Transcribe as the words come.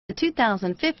The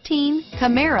 2015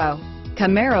 Camaro.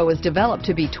 Camaro was developed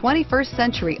to be 21st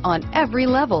century on every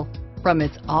level, from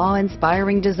its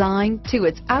awe-inspiring design to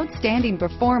its outstanding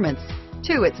performance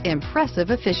to its impressive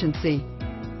efficiency,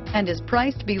 and is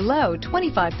priced below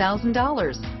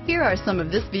 $25,000. Here are some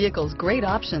of this vehicle's great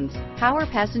options: power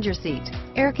passenger seat,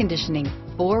 air conditioning,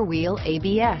 four-wheel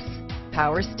ABS,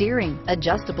 power steering,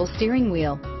 adjustable steering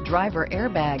wheel, driver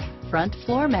airbag, front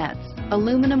floor mats,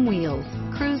 aluminum wheels,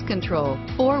 cruise control,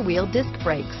 four-wheel disc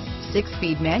brakes,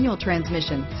 6-speed manual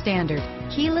transmission, standard,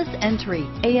 keyless entry,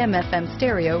 AM/FM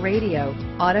stereo radio,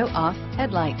 auto-off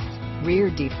headlights,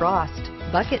 rear defrost,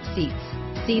 bucket seats,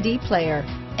 CD player,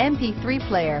 MP3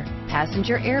 player,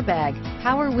 passenger airbag,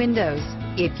 power windows.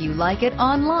 If you like it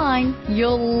online,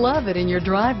 you'll love it in your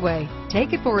driveway.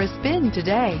 Take it for a spin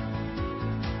today.